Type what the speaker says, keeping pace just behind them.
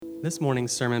This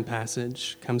morning's sermon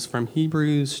passage comes from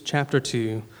Hebrews chapter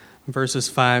 2, verses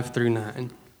 5 through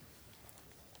 9.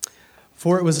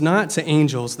 For it was not to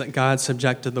angels that God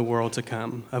subjected the world to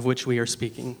come, of which we are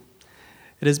speaking.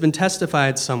 It has been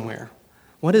testified somewhere,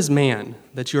 what is man,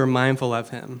 that you are mindful of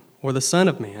him, or the Son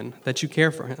of Man, that you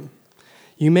care for him?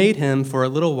 You made him for a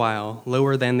little while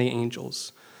lower than the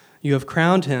angels. You have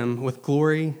crowned him with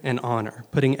glory and honor,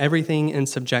 putting everything in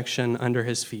subjection under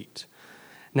his feet.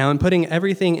 Now, in putting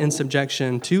everything in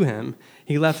subjection to him,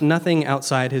 he left nothing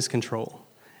outside his control.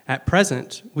 At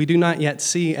present, we do not yet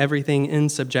see everything in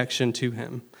subjection to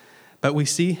him, but we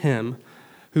see him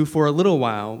who for a little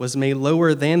while was made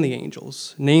lower than the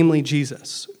angels, namely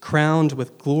Jesus, crowned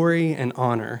with glory and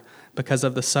honor because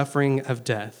of the suffering of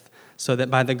death, so that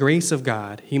by the grace of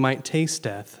God he might taste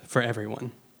death for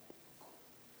everyone.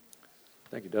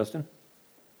 Thank you, Dustin.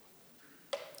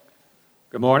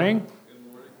 Good morning.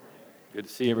 Good to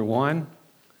see everyone.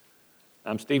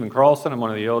 I'm Stephen Carlson. I'm one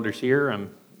of the elders here. I'm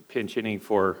pinch hitting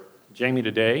for Jamie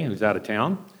today, who's out of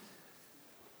town.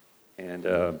 And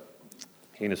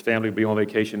he and his family will be on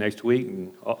vacation next week,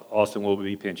 and Austin will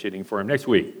be pinch hitting for him next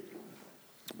week.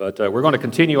 But we're going to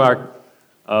continue our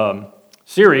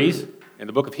series in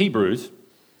the book of Hebrews.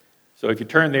 So if you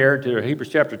turn there to Hebrews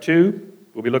chapter 2,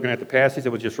 we'll be looking at the passage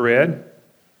that was just read.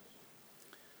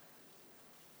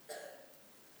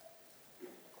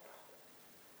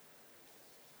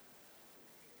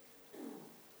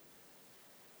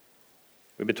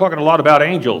 We've been talking a lot about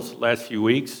angels last few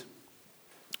weeks,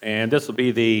 and this will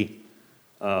be the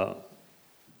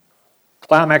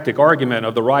climactic argument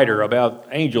of the writer about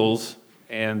angels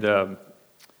and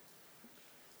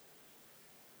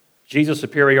Jesus'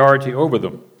 superiority over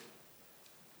them.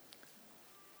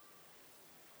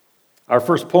 Our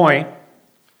first point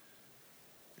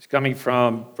is coming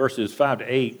from verses 5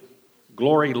 to 8,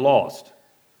 glory lost.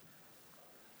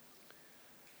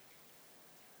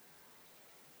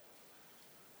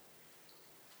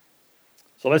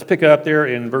 So let's pick it up there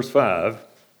in verse 5.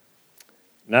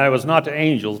 Now it was not to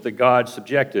angels that God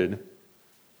subjected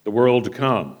the world to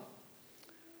come.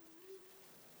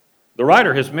 The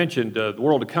writer has mentioned the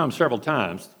world to come several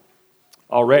times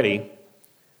already.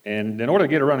 And in order to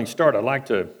get a running start, I'd like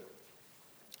to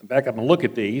back up and look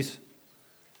at these.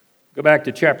 Go back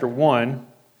to chapter 1.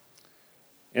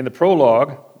 In the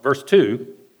prologue, verse 2,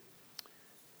 it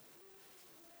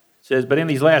says, "But in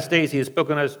these last days he has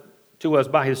spoken to us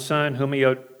by his Son, whom he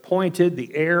appointed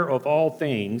the heir of all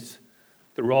things,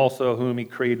 through also whom he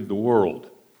created the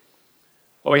world."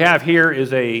 What we have here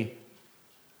is a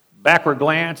backward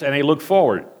glance and a look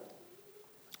forward.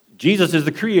 Jesus is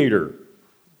the creator.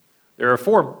 There are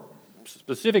 4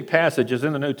 specific passages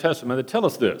in the New Testament that tell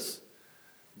us this.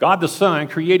 God the Son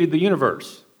created the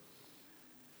universe,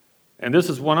 and this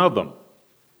is one of them.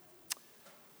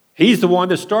 He's the one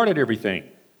that started everything.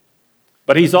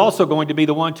 But he's also going to be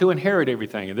the one to inherit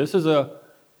everything. And this is a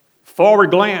forward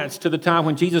glance to the time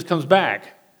when Jesus comes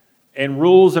back and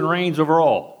rules and reigns over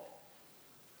all.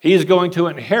 He is going to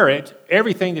inherit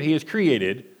everything that he has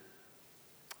created,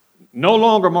 no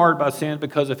longer marred by sin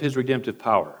because of his redemptive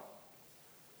power.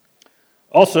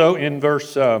 Also, in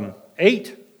verse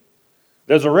 8,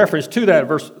 there's a reference to that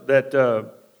verse,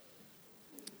 that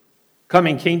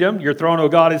coming kingdom. Your throne, O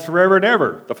God, is forever and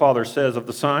ever, the Father says of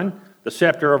the Son. The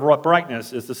scepter of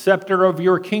uprightness is the scepter of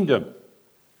your kingdom.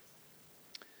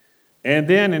 And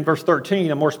then in verse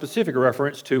 13, a more specific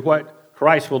reference to what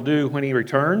Christ will do when he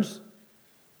returns.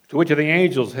 To which of the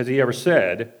angels has he ever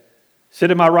said, "Sit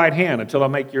at my right hand until I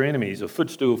make your enemies a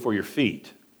footstool for your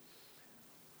feet"?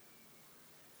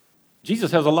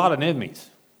 Jesus has a lot of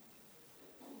enemies.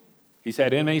 He's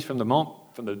had enemies from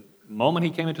the moment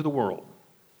he came into the world.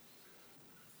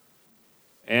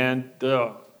 And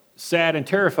the sad and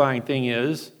terrifying thing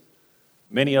is,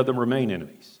 many of them remain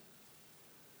enemies.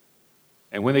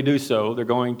 And when they do so, they're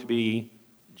going to be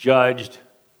judged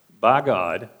by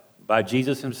God, by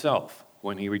Jesus himself,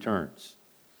 when he returns.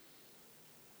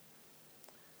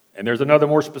 And there's another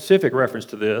more specific reference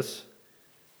to this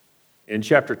in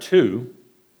chapter 2.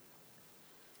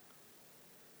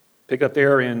 Pick up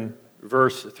there in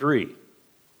verse 3.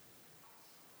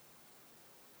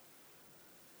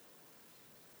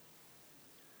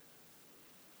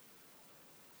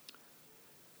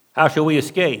 How shall we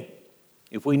escape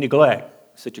if we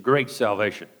neglect such a great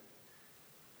salvation?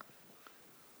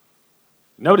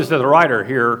 Notice that the writer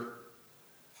here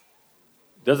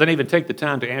doesn't even take the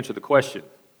time to answer the question,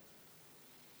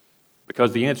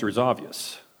 because the answer is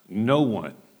obvious. No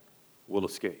one will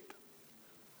escape.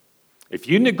 If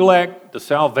you neglect the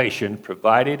salvation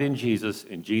provided in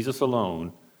Jesus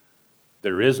alone,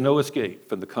 there is no escape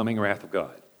from the coming wrath of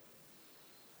God.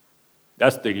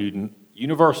 That's the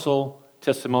universal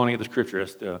testimony of the Scripture.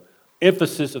 That's the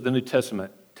emphasis of the New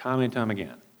Testament time and time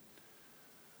again.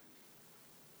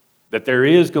 That there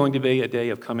is going to be a day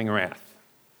of coming wrath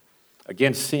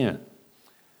against sin.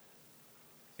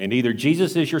 And either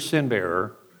Jesus is your sin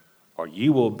bearer or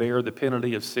you will bear the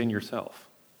penalty of sin yourself.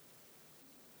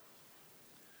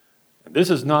 And this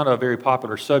is not a very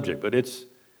popular subject, but it's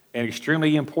an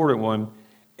extremely important one.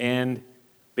 And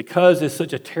because it's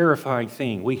such a terrifying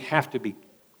thing, we have to be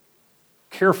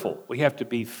careful. We have to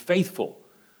be faithful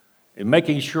in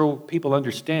making sure people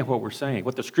understand what we're saying,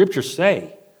 what the Scriptures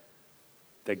say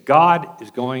that God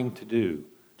is going to do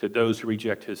to those who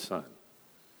reject His Son.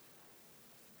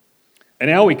 And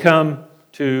now we come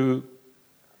to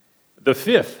the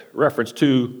fifth reference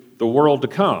to the world to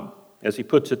come, as he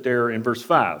puts it there in verse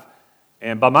 5.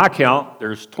 And by my count,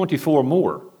 there's 24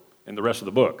 more in the rest of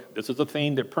the book. This is a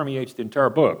theme that permeates the entire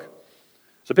book.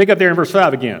 So pick up there in verse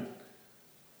 5 again.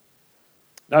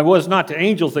 Now, it was not to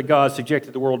angels that God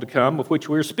subjected the world to come, of which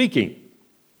we are speaking.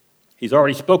 He's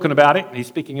already spoken about it, and he's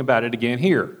speaking about it again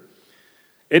here.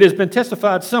 It has been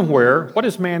testified somewhere, what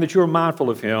is man that you are mindful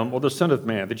of him, or the Son of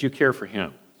Man that you care for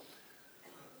him?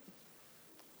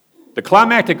 The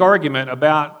climactic argument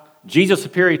about Jesus'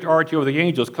 superiority over the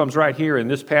angels comes right here in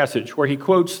this passage where he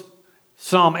quotes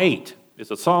Psalm 8.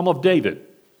 It's a Psalm of David.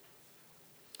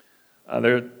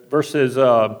 There verses,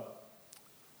 got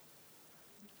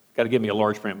to give me a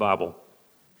large print Bible.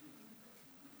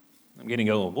 I'm getting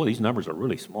old. Boy, these numbers are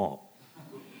really small.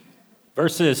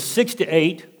 Verses 6 to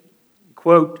 8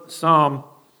 quote Psalm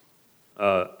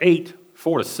 8,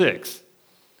 4 to 6.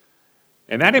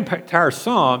 And that entire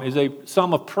psalm is a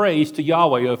psalm of praise to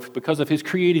Yahweh because of his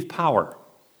creative power.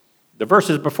 The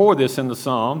verses before this in the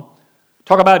psalm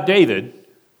talk about David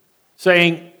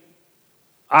saying,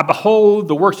 I behold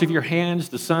the works of your hands,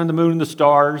 the sun, the moon, and the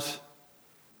stars,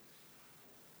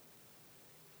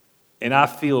 and I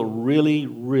feel really,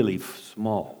 really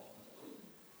small.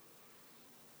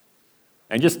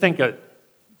 And just think that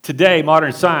today,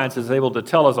 modern science is able to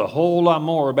tell us a whole lot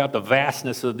more about the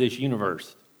vastness of this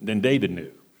universe than David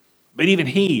knew. But even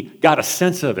he got a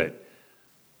sense of it,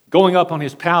 going up on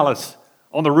his palace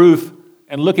on the roof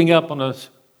and looking up on a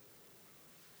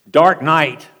dark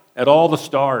night at all the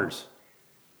stars.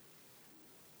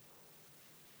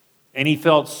 And he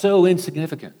felt so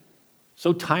insignificant,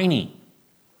 so tiny.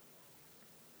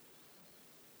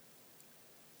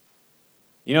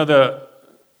 You know, the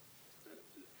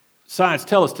science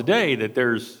tells us today that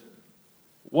there's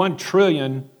 1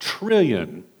 trillion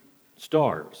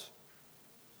stars.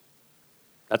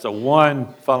 That's a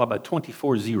 1 followed by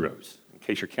 24 zeros, in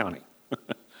case you're counting.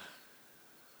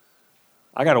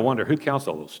 I got to wonder who counts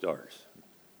all those stars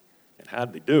and how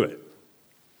did they do it?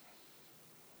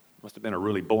 Must have been a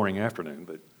really boring afternoon,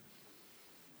 but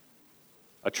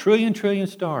 1 trillion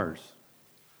stars.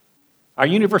 Our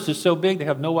universe is so big they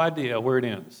have no idea where it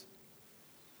ends.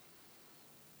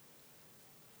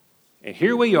 And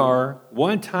here we are,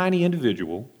 one tiny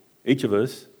individual, each of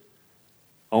us,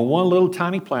 on one little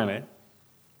tiny planet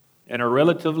in a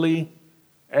relatively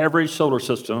average solar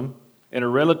system, in a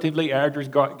relatively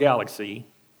average galaxy,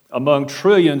 among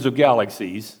trillions of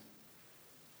galaxies.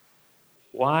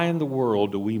 Why in the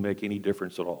world do we make any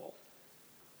difference at all?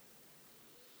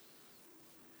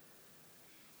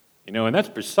 You know, and that's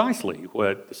precisely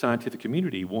what the scientific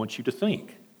community wants you to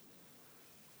think.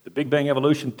 The Big Bang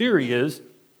evolution theory is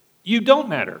you don't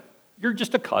matter. You're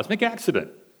just a cosmic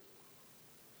accident.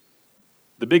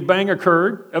 The Big Bang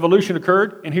occurred, evolution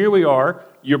occurred, and here we are.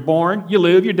 You're born, you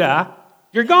live, you die,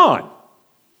 you're gone.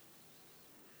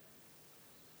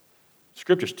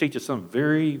 Scriptures teach us something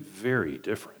very, very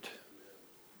different.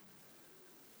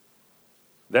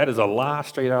 That is a lie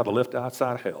straight out of the left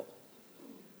side of hell.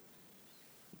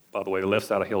 By the way, the left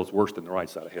side of hell is worse than the right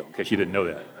side of hell, in case you didn't know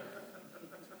that.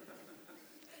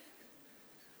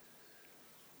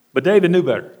 But David knew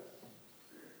better.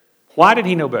 Why did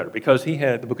he know better? Because he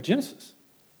had the book of Genesis.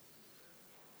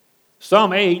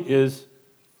 Psalm 8 is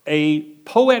a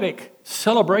poetic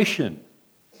celebration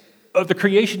of the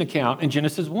creation account in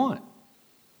Genesis 1.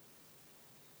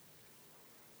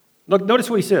 Look, notice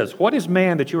what he says. What is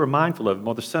man that you are mindful of him,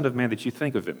 or the Son of Man that you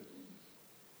think of him?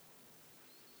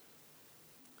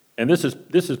 And this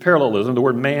is parallelism. The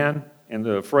word man and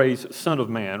the phrase Son of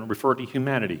Man refer to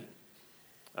humanity.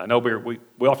 I know we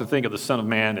often think of the Son of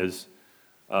Man as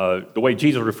the way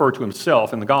Jesus referred to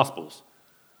himself in the Gospels.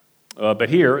 But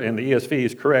here, and the ESV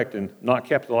is correct in not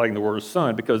capitalizing the word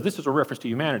son, because this is a reference to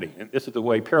humanity, and this is the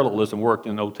way parallelism worked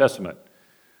in the Old Testament.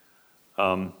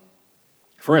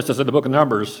 For instance, in the book of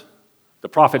Numbers, the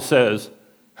prophet says,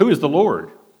 "Who is the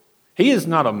Lord?" He is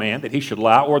not a man that he should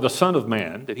lie, or the son of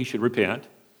man that he should repent.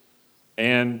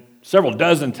 And several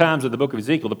dozen times in the book of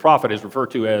Ezekiel, the prophet is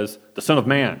referred to as the son of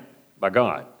man by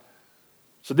God.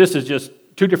 So this is just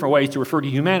two different ways to refer to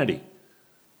humanity.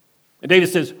 And David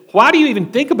says, why do you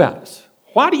even think about us?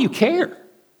 Why do you care?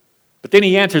 But then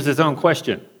he answers his own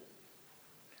question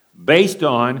based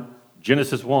on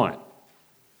Genesis 1.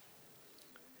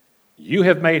 You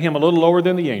have made him a little lower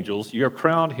than the angels. You have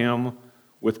crowned him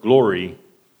with glory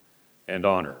and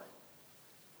honor.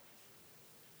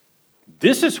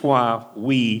 This is why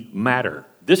we matter.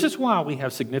 This is why we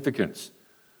have significance,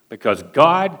 because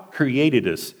God created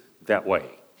us that way.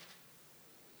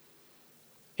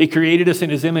 He created us in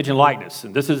his image and likeness,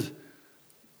 and this is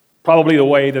probably the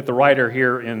way that the writer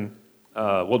here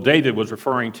David was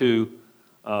referring to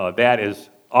that as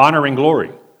honor and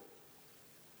glory.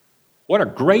 What a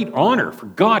great honor for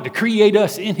God to create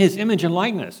us in his image and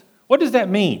likeness. What does that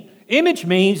mean? Image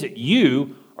means that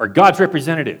you are God's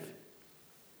representative.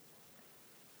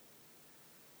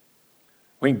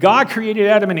 When God created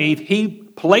Adam and Eve, he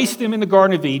placed them in the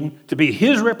Garden of Eden to be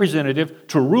his representative,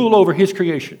 to rule over his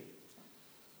creation.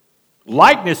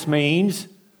 Likeness means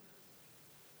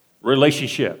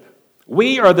relationship.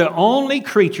 We are the only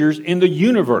creatures in the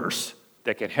universe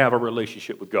that can have a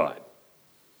relationship with God.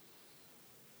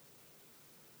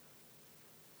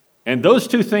 And those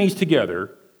two things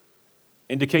together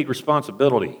indicate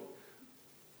responsibility.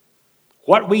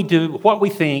 What we do, what we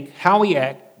think, how we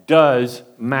act does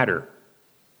matter.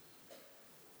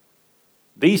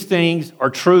 These things are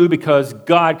true because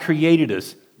God created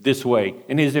us this way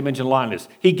in his image and likeness.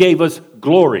 He gave us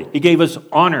glory. He gave us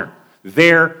honor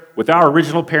there with our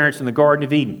original parents in the Garden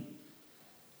of Eden.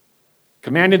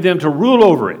 Commanded them to rule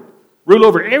over it, rule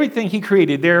over everything he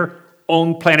created there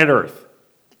on planet Earth.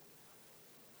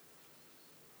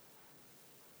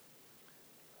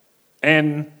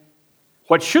 And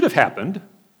what should have happened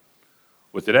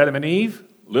was that Adam and Eve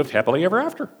lived happily ever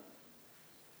after.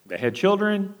 They had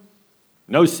children,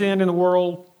 no sin in the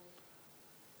world,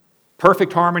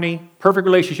 perfect harmony, perfect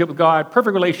relationship with God,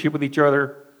 perfect relationship with each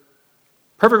other,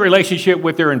 perfect relationship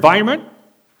with their environment.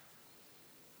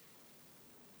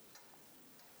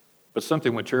 But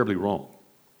something went terribly wrong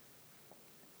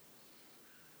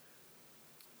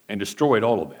and destroyed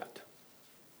all of that.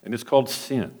 And it's called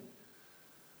sin.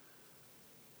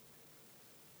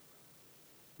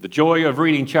 The joy of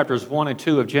reading chapters 1 and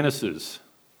 2 of Genesis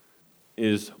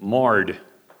is marred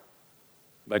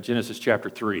by Genesis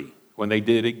chapter 3, when they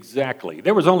did exactly.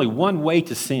 There was only one way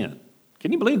to sin.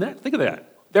 Can you believe that? Think of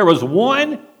that. There was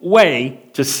one way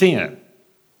to sin.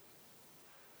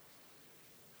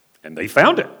 And they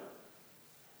found it.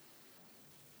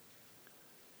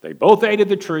 They both ate of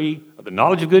the tree of the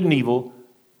knowledge of good and evil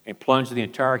and plunged the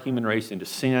entire human race into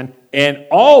sin, and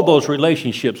all those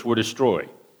relationships were destroyed.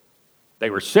 They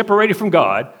were separated from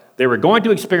God. They were going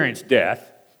to experience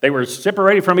death. They were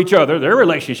separated from each other. Their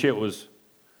relationship was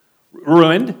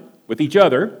ruined with each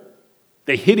other.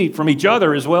 They hid from each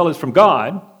other as well as from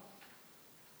God.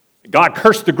 God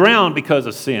cursed the ground because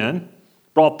of sin,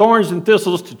 brought thorns and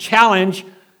thistles to challenge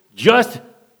just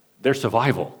their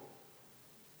survival.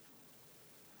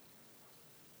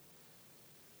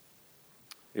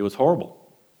 It was horrible.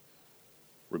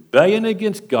 Rebellion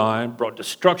against God brought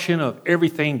destruction of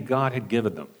everything God had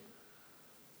given them.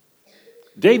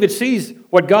 David sees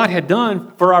what God had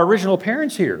done for our original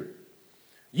parents here.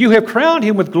 You have crowned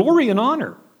him with glory and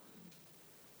honor.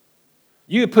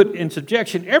 You have put in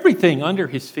subjection everything under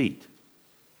his feet.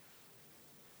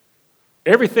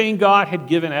 Everything God had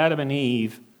given Adam and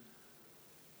Eve,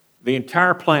 the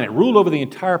entire planet, rule over the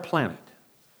entire planet,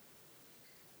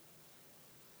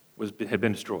 had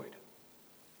been destroyed.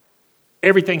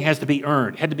 Everything has to be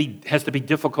earned, has to be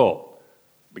difficult,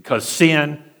 because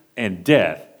sin and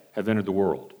death have entered the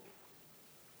world.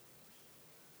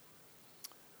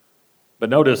 But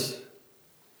notice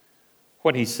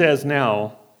what he says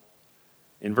now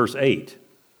in verse 8.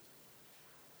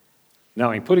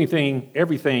 Now, in putting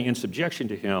everything in subjection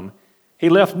to him, he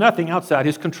left nothing outside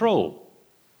his control.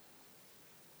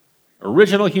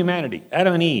 Original humanity,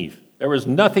 Adam and Eve, there was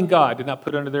nothing God did not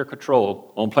put under their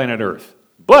control on planet Earth.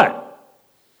 But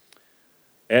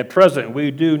at present,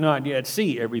 we do not yet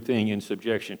see everything in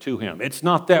subjection to him. It's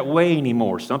not that way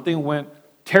anymore. Something went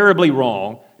terribly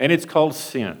wrong, and it's called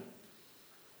sin.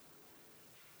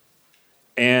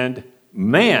 And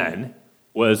man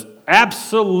was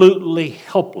absolutely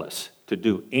helpless to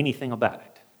do anything about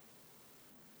it.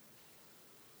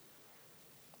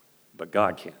 But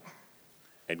God can,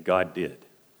 and God did.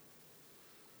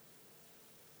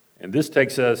 And this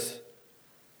takes us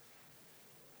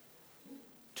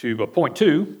to point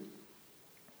 2,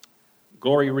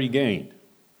 glory regained.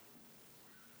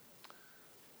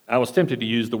 I was tempted to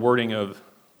use the wording of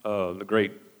the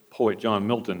great poet John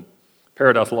Milton,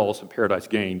 paradise lost and paradise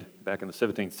gained, back in the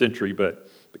 17th century, but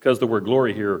because the word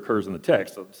glory here occurs in the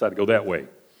text, I decided to go that way.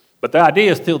 But the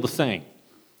idea is still the same.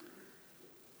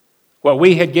 What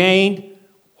we had gained,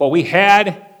 what we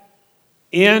had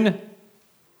in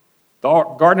the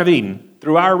Garden of Eden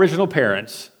through our original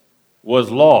parents was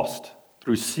lost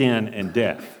through sin and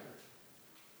death.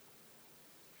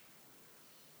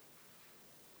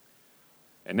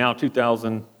 And now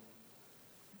 2,000,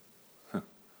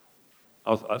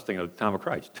 I was thinking of the time of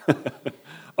Christ,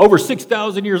 over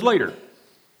 6,000 years later,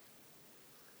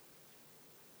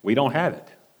 we don't have it.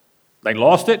 They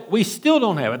lost it, we still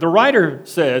don't have it. The writer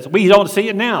says we don't see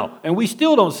it now, and we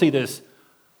still don't see this.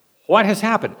 What has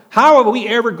happened? How are we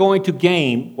ever going to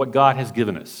gain what God has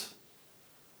given us?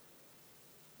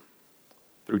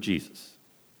 Through Jesus.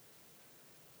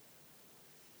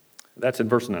 That's in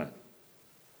verse 9.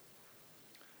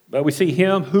 But we see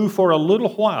him who for a little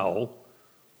while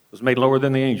was made lower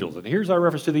than the angels. And here's our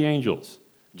reference to the angels.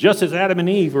 Just as Adam and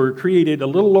Eve were created a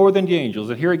little lower than the angels,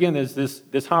 and here again is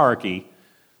this hierarchy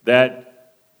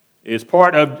that is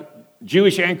part of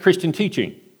Jewish and Christian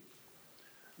teaching.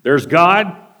 There's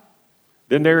God,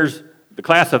 then there's the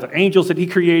class of angels that he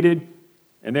created,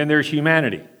 and then there's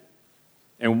humanity.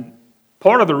 And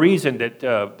part of the reason that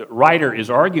the writer is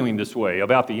arguing this way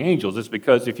about the angels is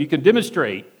because if you can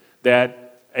demonstrate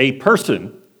that a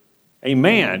person, a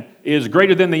man, is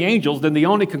greater than the angels, then the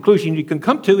only conclusion you can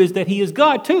come to is that he is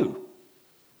God too.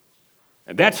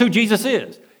 And that's who Jesus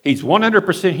is. He's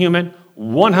 100% human,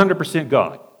 100%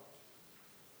 God.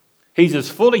 He's as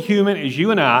fully human as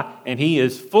you and I, and he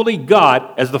is fully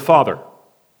God as the Father.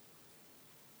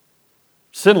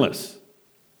 Sinless.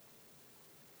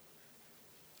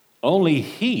 Only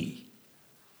he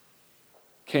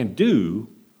can do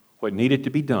what needed to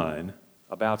be done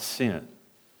about sin.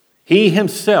 He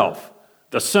himself,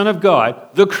 the Son of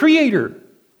God, the Creator.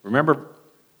 Remember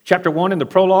chapter 1 in the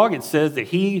prologue, it says that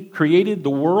he created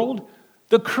the world.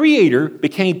 The Creator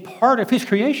became part of his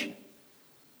creation.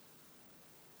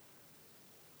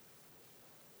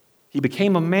 He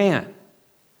became a man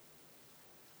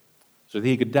so that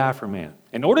he could die for man.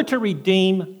 In order to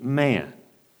redeem man,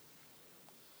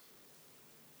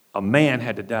 a man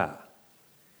had to die.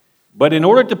 But in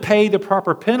order to pay the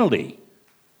proper penalty,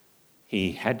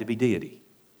 he had to be deity.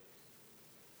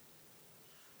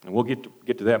 And we'll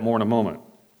get to that more in a moment.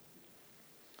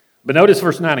 But notice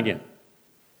verse 9 again.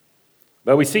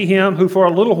 But we see him who for a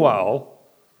little while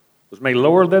was made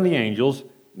lower than the angels,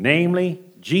 namely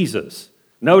Jesus.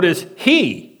 Notice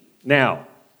he now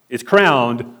is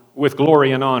crowned with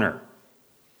glory and honor.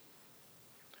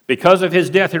 Because of his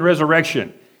death and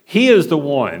resurrection, he is the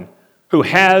one who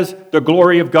has the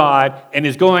glory of God and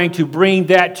is going to bring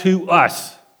that to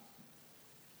us.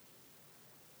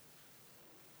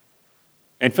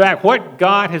 In fact, what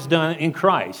God has done in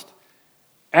Christ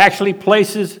actually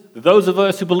places those of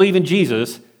us who believe in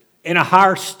Jesus in a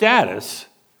higher status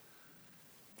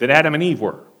than Adam and Eve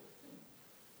were.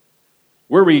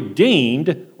 We're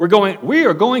redeemed. We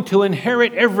are going to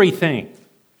inherit everything.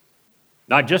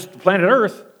 Not just the planet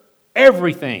Earth,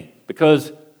 everything.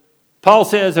 Because Paul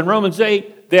says in Romans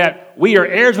 8 that we are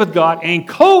heirs with God and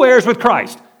co-heirs with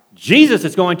Christ. Jesus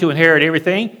is going to inherit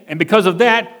everything, and because of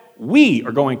that, we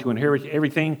are going to inherit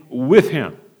everything with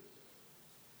him.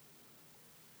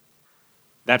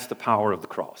 That's the power of the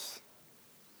cross.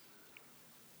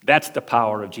 That's the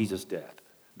power of Jesus' death.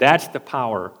 That's the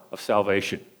power of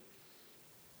salvation.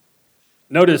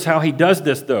 Notice how he does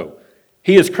this, though.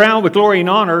 He is crowned with glory and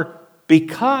honor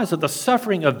because of the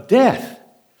suffering of death,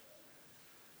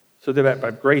 so that by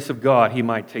grace of God he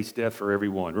might taste death for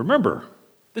everyone. Remember,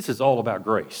 this is all about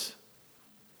grace.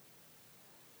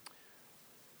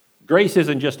 Grace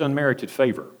isn't just unmerited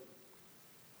favor.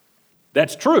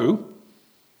 That's true,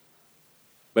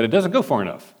 but it doesn't go far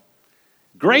enough.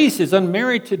 Grace is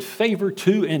unmerited favor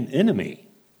to an enemy,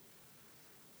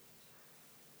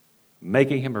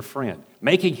 making him a friend,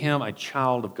 making him a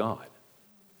child of God,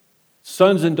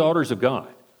 sons and daughters of God.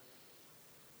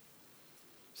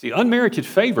 See, unmerited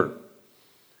favor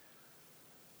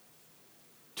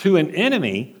to an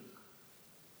enemy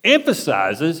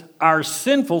emphasizes our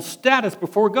sinful status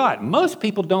before God. Most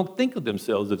people don't think of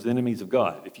themselves as enemies of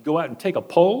God. If you go out and take a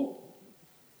poll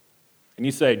and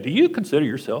you say, do you consider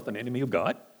yourself an enemy of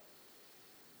God?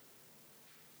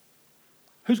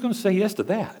 Who's going to say yes to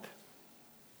that?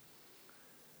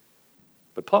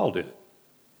 But Paul did.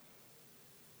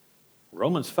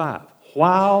 Romans 5.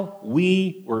 While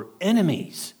we were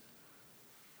enemies,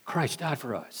 Christ died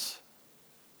for us.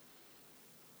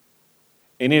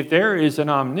 And if there is an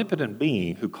omnipotent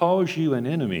being who calls you an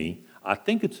enemy, I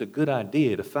think it's a good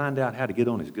idea to find out how to get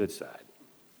on his good side.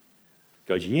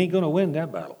 Because you ain't going to win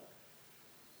that battle.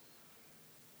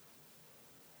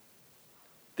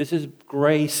 This is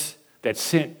grace that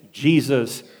sent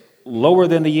Jesus lower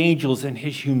than the angels in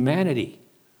his humanity,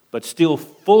 but still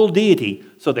full deity,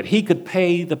 so that he could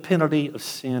pay the penalty of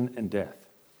sin and death.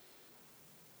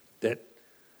 That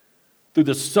through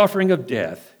the suffering of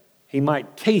death, he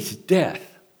might taste death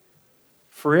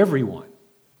for everyone.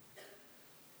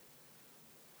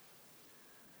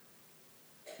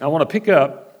 Now, I want to pick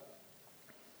up.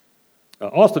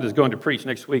 Austin is going to preach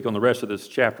next week on the rest of this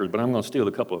chapter, but I'm going to steal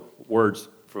a couple of words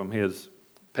from his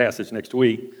passage next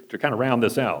week to kind of round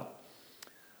this out.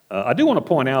 I do want to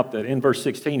point out that in verse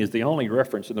 16 is the only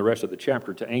reference in the rest of the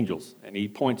chapter to angels. And he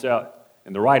points out,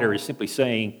 and the writer is simply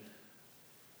saying,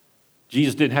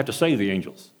 Jesus didn't have to save the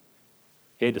angels.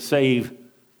 He had to save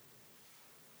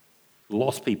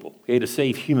lost people. He had to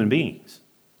save human beings.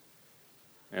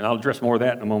 And I'll address more of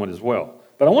that in a moment as well.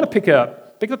 But I want to pick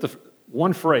up the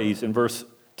one phrase in verse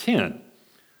 10.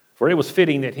 For it was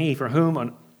fitting that he for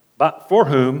whom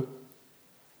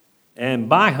and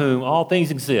by whom all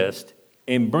things exist,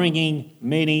 in bringing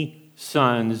many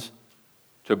sons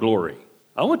to glory.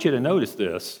 I want you to notice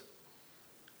this.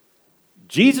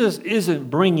 Jesus isn't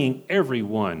bringing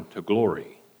everyone to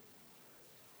glory.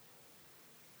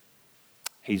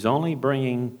 He's only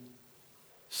bringing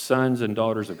sons and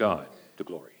daughters of God to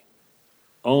glory.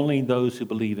 Only those who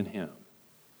believe in him.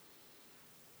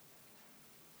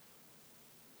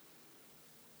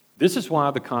 This is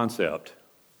why the concept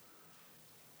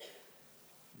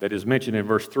that is mentioned in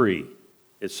verse 3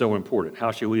 is so important.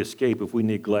 How shall we escape if we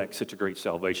neglect such a great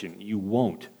salvation? You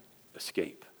won't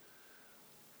escape.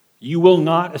 You will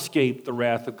not escape the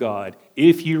wrath of God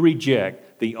if you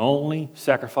reject the only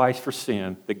sacrifice for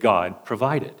sin that God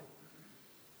provided.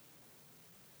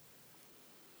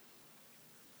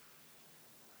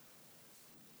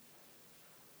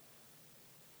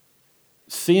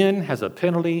 Sin has a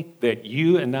penalty that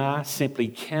you and I simply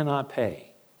cannot pay.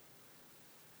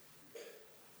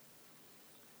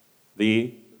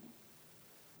 The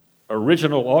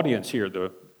original audience here,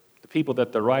 the people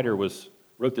that the writer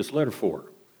wrote this letter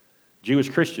for, Jewish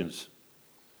Christians,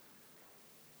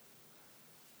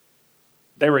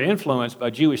 they were influenced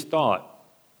by Jewish thought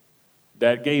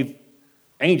that gave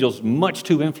angels much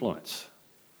to influence,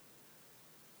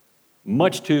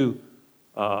 much to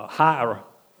higher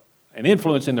an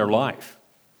influence in their life.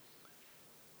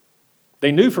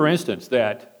 They knew, for instance,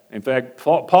 that, in fact,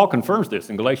 Paul confirms this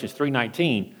in Galatians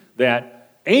 3:19, that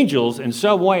angels in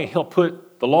some way help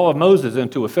put the law of Moses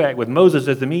into effect with Moses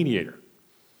as the mediator.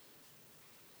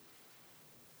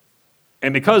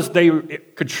 And because they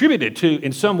contributed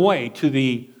in some way to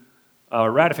the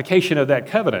ratification of that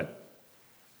covenant,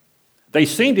 they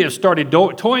seem to have started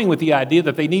toying with the idea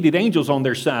that they needed angels on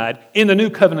their side in the new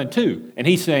covenant too. And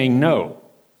he's saying no.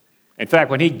 In fact,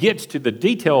 when he gets to the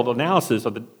detailed analysis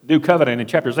of the new covenant in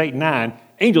chapters 8 and 9,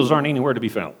 angels aren't anywhere to be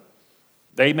found.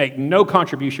 They make no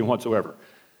contribution whatsoever.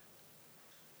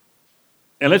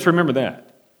 And let's remember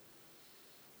that.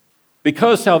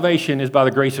 Because salvation is by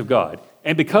the grace of God,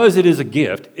 and because it is a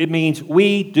gift, it means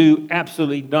we do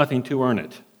absolutely nothing to earn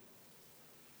it.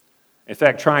 In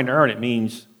fact, trying to earn it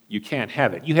means you can't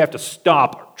have it. You have to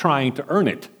stop trying to earn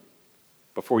it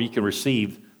before you can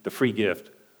receive the free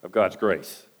gift of God's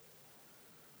grace.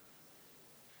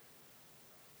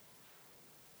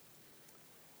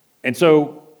 And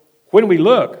so when we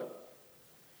look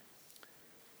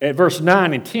at verse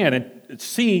 9 and 10 and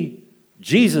see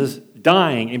Jesus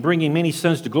dying and bringing many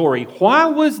sons to glory, why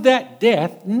was that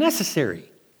death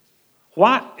necessary?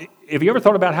 Why? Have you ever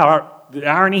thought about the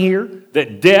irony here,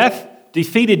 that death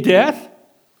defeated death?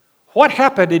 What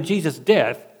happened in Jesus'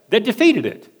 death that defeated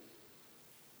it?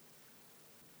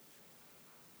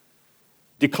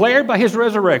 Declared by his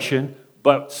resurrection,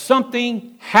 but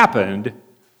something happened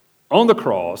on the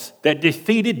cross that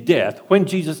defeated death when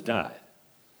Jesus died.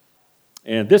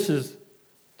 And this is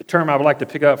the term I would like to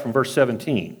pick up from verse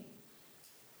 17.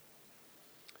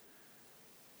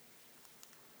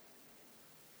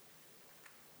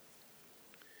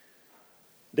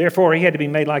 Therefore, he had to be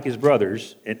made like his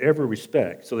brothers in every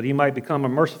respect, so that he might become a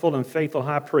merciful and faithful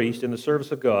high priest in the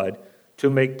service of God to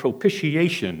make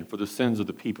propitiation for the sins of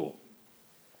the people.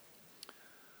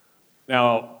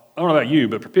 Now, I don't know about you,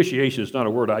 but propitiation is not a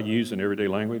word I use in everyday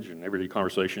language and everyday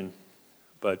conversation,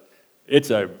 but it's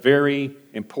a very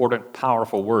important,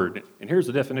 powerful word. And here's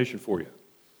the definition for you.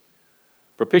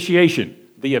 Propitiation,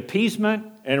 the appeasement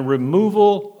and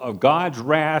removal of God's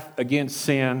wrath against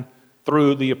sin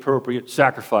through the appropriate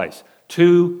sacrifice,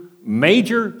 to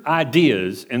major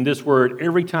ideas in this word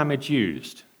every time it's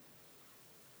used: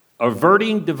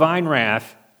 averting divine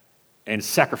wrath and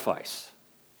sacrifice.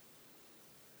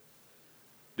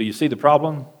 Do you see the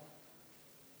problem?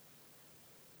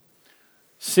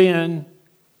 Sin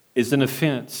is an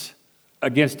offense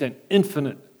against an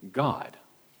infinite God.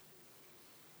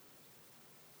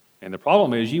 And the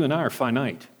problem is you and I are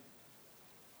finite.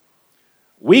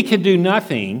 We can do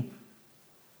nothing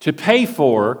to pay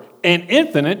for an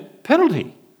infinite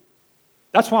penalty.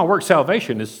 That's why work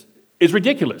salvation is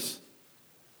ridiculous.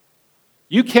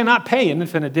 You cannot pay an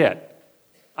infinite debt.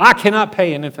 I cannot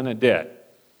pay an infinite debt.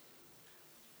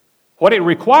 What it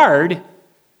required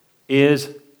is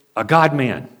a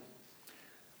God-man.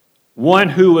 One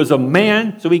who was a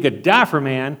man so he could die for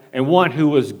man, and one who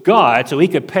was God so he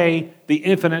could pay the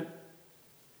infinite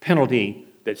penalty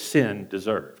that sin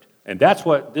deserved. And that's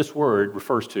what this word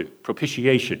refers to,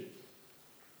 propitiation.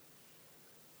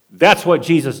 That's what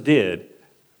Jesus did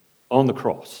on the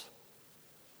cross.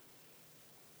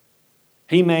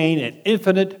 He made an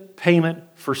infinite payment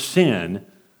for sin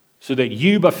so that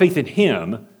you, by faith in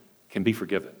him, can be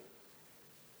forgiven.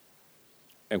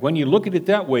 And when you look at it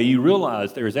that way, you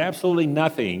realize there is absolutely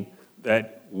nothing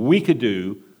that we could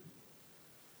do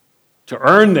to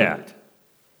earn that.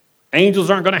 Angels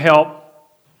aren't going to help.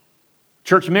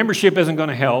 Church membership isn't going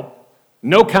to help.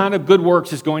 No kind of good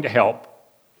works is going to help.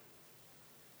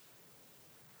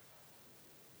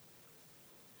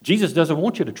 Jesus doesn't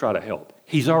want you to try to help.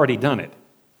 He's already done it.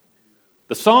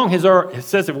 The song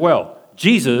says it well.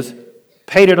 Jesus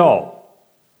paid it all.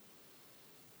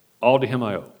 All to him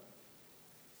I owe.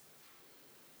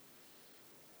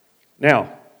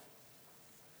 Now,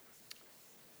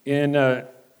 in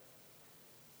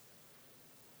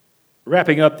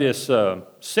wrapping up this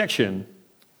section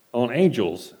on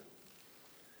angels,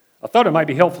 I thought it might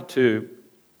be helpful to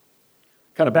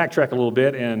kind of backtrack a little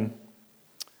bit and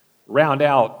round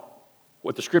out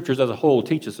what the scriptures as a whole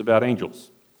teach us about angels.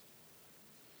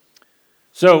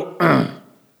 So,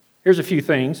 here's a few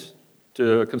things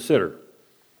to consider.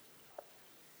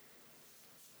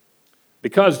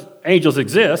 Because angels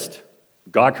exist,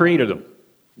 God created them.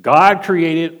 God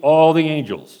created all the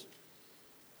angels.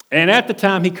 And at the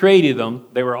time he created them,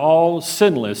 they were all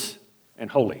sinless and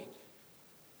holy.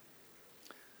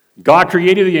 God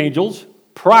created the angels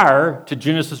prior to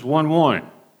Genesis 1:1.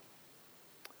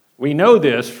 We know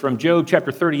this from Job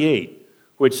chapter 38,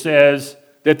 which says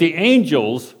that the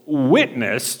angels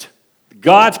witnessed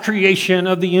God's creation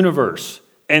of the universe,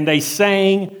 and they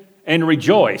sang and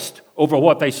rejoiced over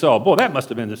what they saw. Boy, that must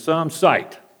have been some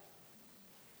sight.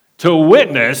 To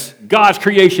witness God's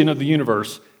creation of the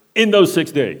universe in those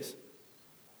 6 days.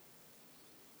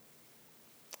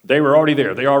 They were already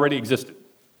there. They already existed.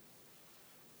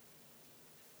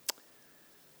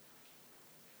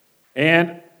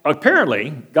 And apparently,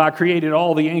 God created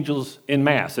all the angels en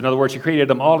masse. In other words, he created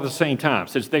them all at the same time.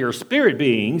 Since they are spirit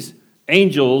beings,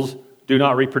 angels do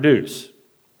not reproduce.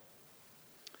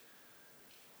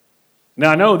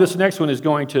 Now, I know this next one is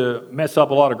going to mess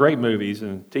up a lot of great movies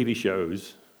and TV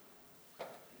shows,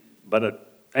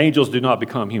 but angels do not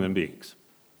become human beings.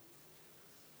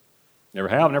 Never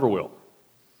have, never will.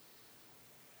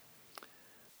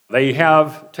 They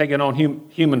have taken on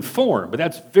human form, but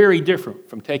that's very different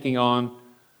from taking on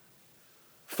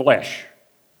flesh,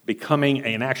 becoming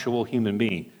an actual human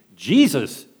being.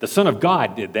 Jesus, the Son of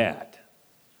God, did that.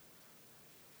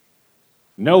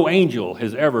 No angel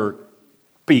has ever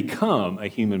become a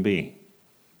human being.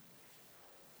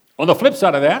 On the flip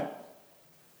side of that,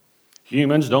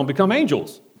 humans don't become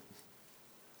angels.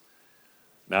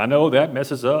 Now, I know that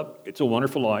messes up It's a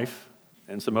Wonderful Life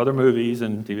and some other movies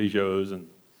and TV shows, and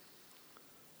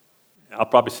I've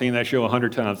probably seen that show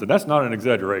 100 times, and that's not an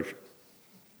exaggeration.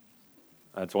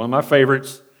 That's one of my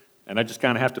favorites, and I just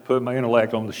kind of have to put my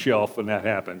intellect on the shelf when that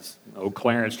happens. Old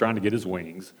Clarence trying to get his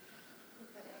wings.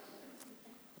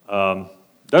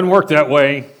 Doesn't work that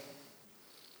way.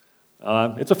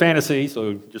 It's a fantasy,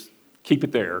 so just keep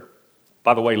it there.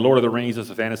 By the way, Lord of the Rings is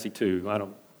a fantasy too.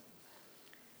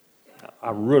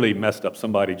 I really messed up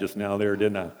somebody just now there,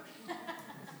 didn't I?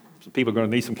 Some people are going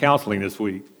to need some counseling this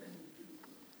week.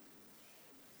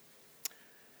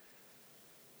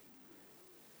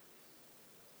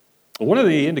 One of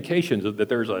the indications that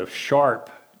there's a sharp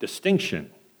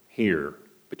distinction here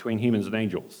between humans and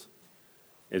angels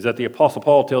is that the Apostle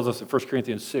Paul tells us in 1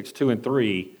 Corinthians 6, 2 and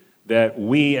 3, that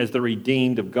we as the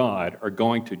redeemed of God are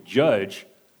going to judge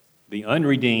the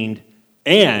unredeemed,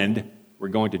 and we're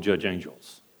going to judge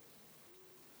angels.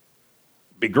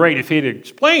 It'd be great if he'd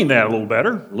explain that a little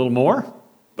better, a little more,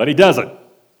 but he doesn't.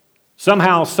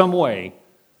 Somehow, some way,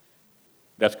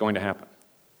 that's going to happen.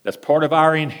 That's part of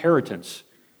our inheritance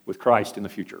with Christ in the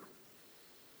future.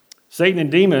 Satan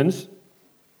and demons,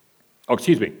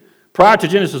 prior to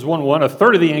Genesis 1:1, a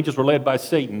third of the angels were led by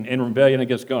Satan in rebellion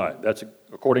against God. That's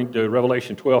according to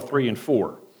Revelation 12:3 and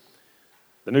 4.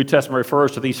 The New Testament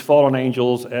refers to these fallen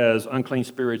angels as unclean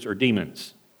spirits or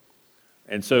demons.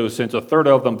 And so since a third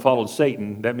of them followed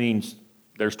Satan, that means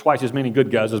there's twice as many good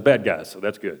guys as bad guys, so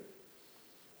that's good.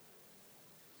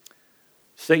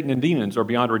 Satan and demons are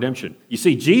beyond redemption. You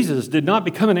see, Jesus did not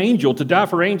become an angel to die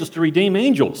for angels to redeem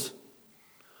angels.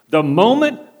 The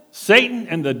moment Satan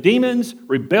and the demons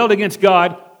rebelled against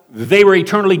God, they were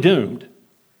eternally doomed.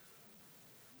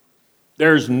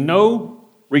 There's no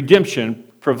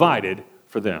redemption provided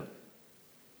for them.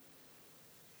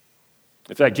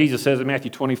 In fact, Jesus says in Matthew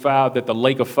 25 that the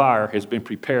lake of fire has been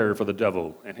prepared for the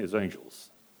devil and his angels.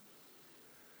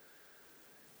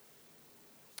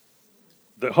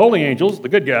 The holy angels, the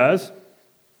good guys,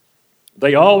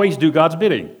 they always do God's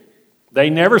bidding. They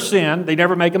never sin. They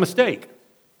never make a mistake.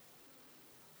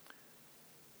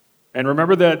 And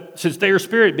remember that since they are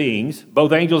spirit beings,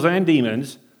 both angels and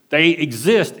demons, they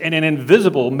exist in an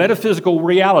invisible, metaphysical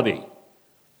reality.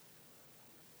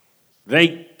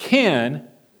 They can,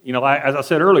 as I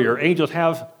said earlier, angels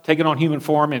have taken on human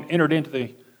form and entered into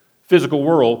the physical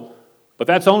world, but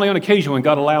that's only on occasion when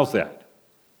God allows that.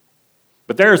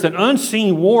 But there's an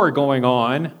unseen war going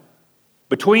on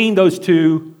between those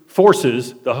two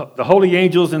forces, the holy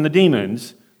angels and the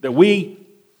demons, that we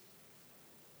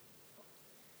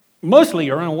mostly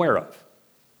are unaware of.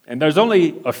 And there's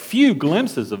only a few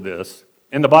glimpses of this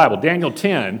in the Bible. Daniel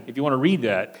 10, if you want to read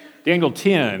that, Daniel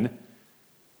 10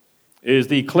 is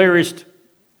the clearest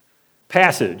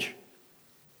passage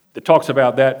that talks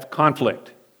about that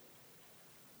conflict.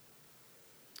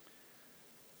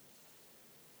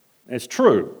 It's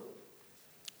true.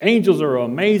 Angels are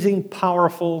amazing,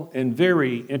 powerful, and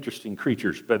very interesting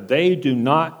creatures, but they do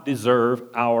not deserve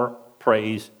our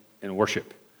praise and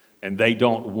worship, and they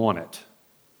don't want it.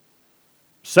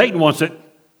 Satan wants it,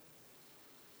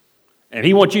 and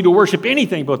he wants you to worship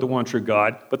anything but the one true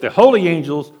God, but the holy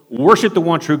angels worship the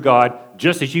one true God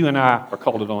just as you and I are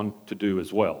called on to do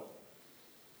as well.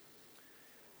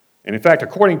 And in fact,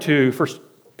 according to 1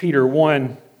 Peter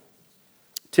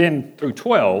 1:10 through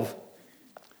 12,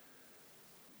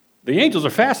 the angels are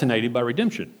fascinated by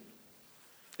redemption.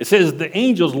 It says the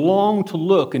angels long to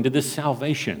look into this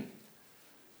salvation.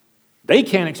 They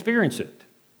can't experience it.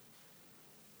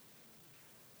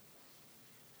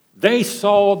 They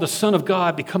saw the Son of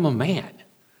God become a man.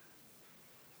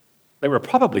 They were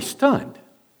probably stunned.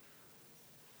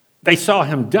 They saw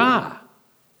him die.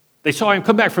 They saw him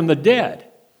come back from the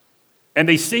dead. And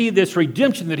they see this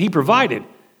redemption that he provided.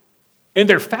 And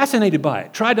they're fascinated by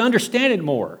it, try to understand it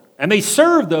more. And they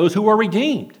serve those who are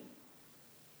redeemed.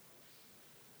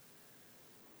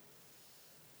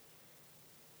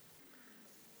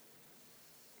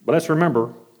 But let's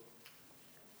remember,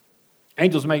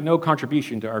 angels make no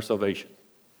contribution to our salvation.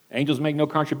 Angels make no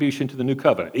contribution to the new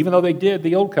covenant, even though they did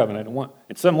the old covenant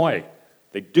in some way.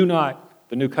 They do not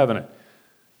the new covenant.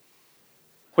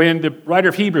 When the writer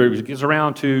of Hebrews gets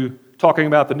around to talking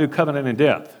about the new covenant in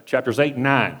depth, chapters 8 and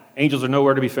 9, angels are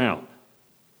nowhere to be found.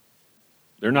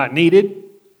 They're not needed.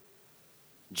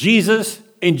 Jesus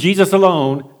and Jesus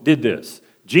alone did this.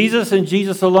 Jesus and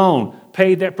Jesus alone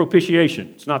paid that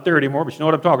propitiation. It's not there anymore, but you know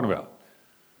what I'm talking about.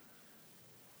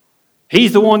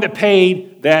 He's the one that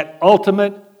paid that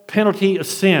ultimate penalty of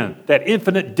sin, that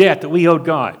infinite debt that we owed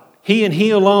God. He and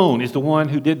He alone is the one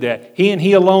who did that. He and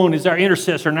He alone is our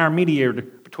intercessor and our mediator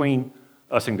between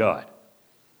us and God.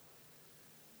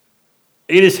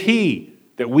 It is He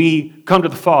that we come to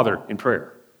the Father in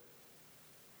prayer.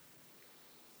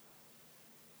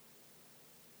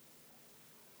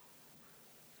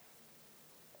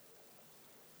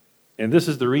 And this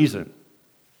is the reason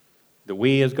that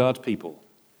we as God's people,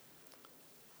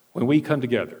 when we come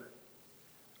together,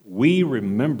 we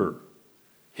remember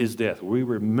His death. We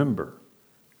remember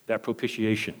that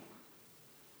propitiation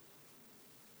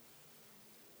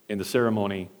in the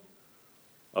ceremony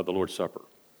of the Lord's Supper.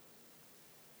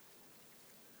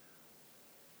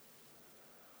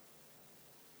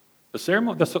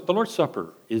 The Lord's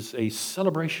Supper is a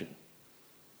celebration.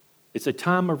 It's a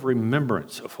time of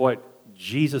remembrance of what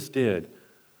Jesus did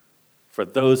for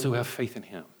those who have faith in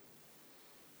Him.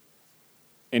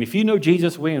 And if you know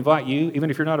Jesus, we invite you, even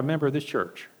if you're not a member of this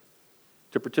church,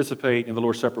 to participate in the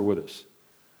Lord's Supper with us.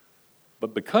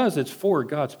 But because it's for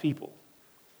God's people,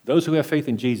 those who have faith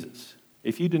in Jesus,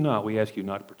 if you do not, we ask you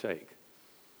not to partake.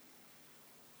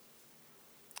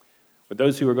 But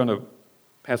those who are going to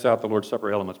pass out the Lord's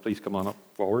Supper elements, please come on up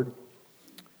forward.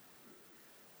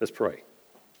 Let's pray.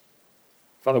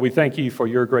 Father, we thank you for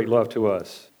your great love to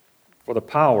us, for the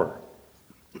power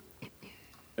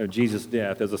of Jesus'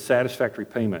 death as a satisfactory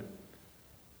payment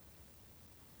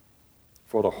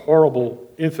for the horrible,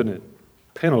 infinite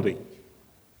penalty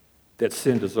that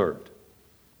sin deserved.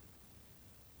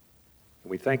 And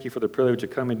we thank you for the privilege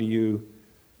of coming to you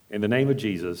in the name of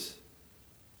Jesus.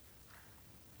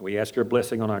 We ask your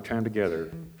blessing on our time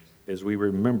together as we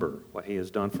remember what he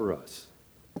has done for us.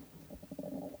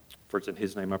 For it's in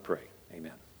his name I pray.